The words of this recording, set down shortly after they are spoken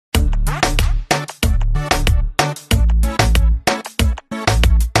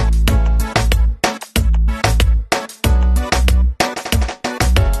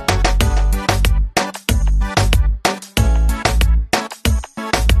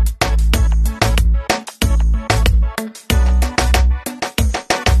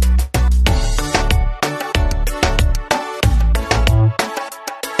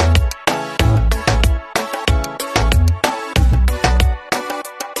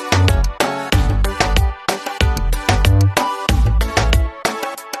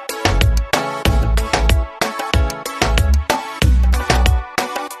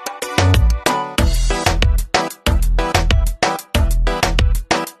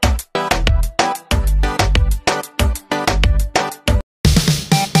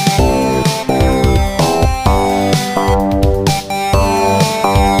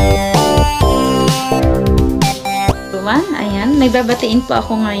babatiin po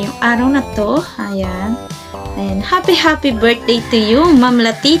ako ngayong araw na to. Ayan. Ayan. Happy birthday to you, Ma'am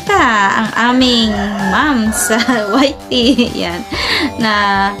Lateefah, ang aming ma'am sa YT. Ayan. Na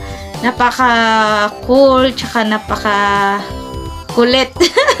napaka-cool, tsaka napaka-kulit.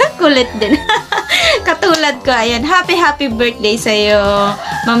 Kulit din. Katulad ko. Ayan. Happy birthday sa'yo,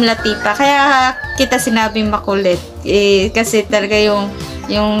 Ma'am Lateefah. Kaya kita sinabing makulit. Kasi talaga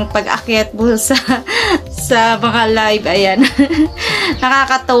yung pag-akyat mo sa mga live, ayan.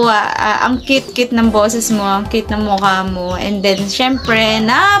 Nakakatuwa. Ang cute ng boses mo, ang cute ng mukha mo. And then, syempre,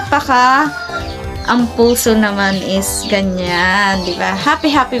 ang puso naman is ganyan, di ba? Happy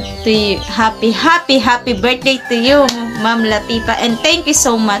to you. Happy birthday to you, Ma'am Lateefah. And thank you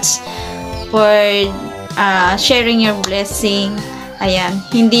so much for sharing your blessing. Ayan.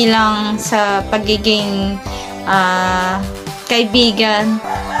 Hindi lang sa pagiging kaibigan,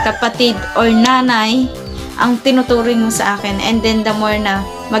 kapatid, or nanay ang tinuturing mo sa akin. And then the more na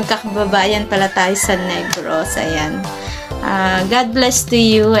magkakababayan pala tayo sa Negros. Ayan. God bless to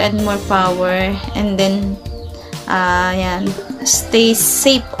you and more power. And then ayan, stay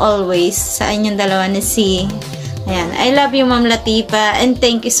safe always sa inyong dalawa ni C. Ayan. I love you, Ma'am Lateefah, and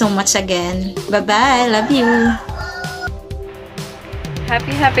thank you so much again. Bye-bye. Love you.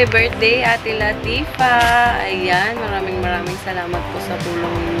 Happy birthday, Ate Lateefah. Ayan, maraming salamat po sa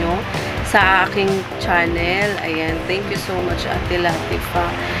tulong ninyo sa aking channel. Ayan, thank you so much, Ate Lateefah.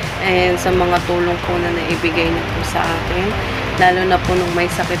 And sa mga tulong po na naibigay niyo po sa akin. Lalo na po nung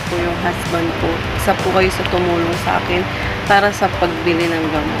may sakit po yung husband ko. Isa po kayo sa tumulong sa akin para sa pagbili ng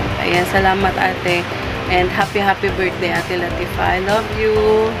gamot. Ayan, salamat, Ate. And happy birthday, Ate Lateefah. I love you.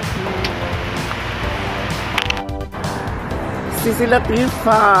 Si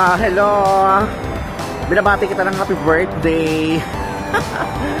Lateefah, hello! Binabati kita ng happy birthday.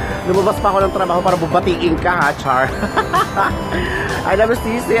 Lumabas pa ako ng trabaho para bubatiin ka, ha, Char. I love you,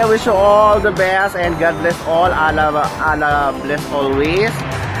 Sisi. I wish you all the best and God bless all. Allah bless always.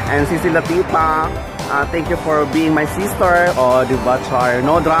 And Sisi Lateefah, thank you for being my sister. Oh, diba, Char?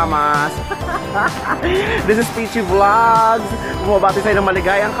 No dramas. This is Peachy Vlogs. Bumabati sa'yo ng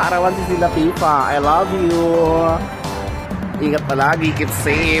maligayang kaarawan, Sisi Lateefah. I love you. Ingat palagi, keep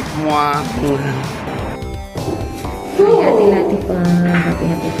safe mo. Hi, Ate Lateefah. Happy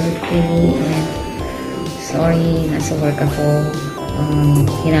birthday. And sorry, nasa work ako.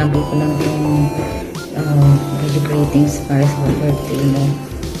 Hinabi ko lang itong video greetings para sa birthday mo.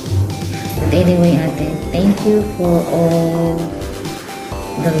 But anyway, Ate, thank you for all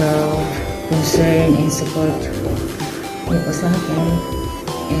the love, concern, and support niyo po sa akin.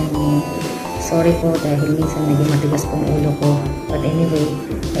 And sorry po dahil minsan naging matigas pong ulo ko. But anyway,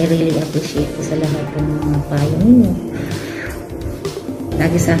 I really appreciate po sa lahat ng mga payo ninyo.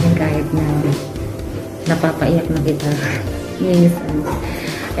 Lagi sa akin kahit na napapaiyak na kita. Minsan.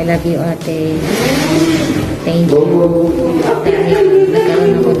 I love you, Ate. Thank you. Dahil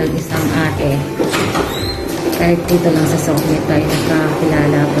nagkaroon ako ng isang ate. Kahit dito lang sa Sokme tayo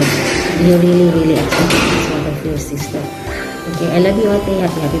nakakilala. But you really accept this one of your sister. Okay, I love you, Ate.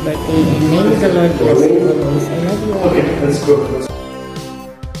 Happy birthday. And may the Lord bless you always. I love you, Ate.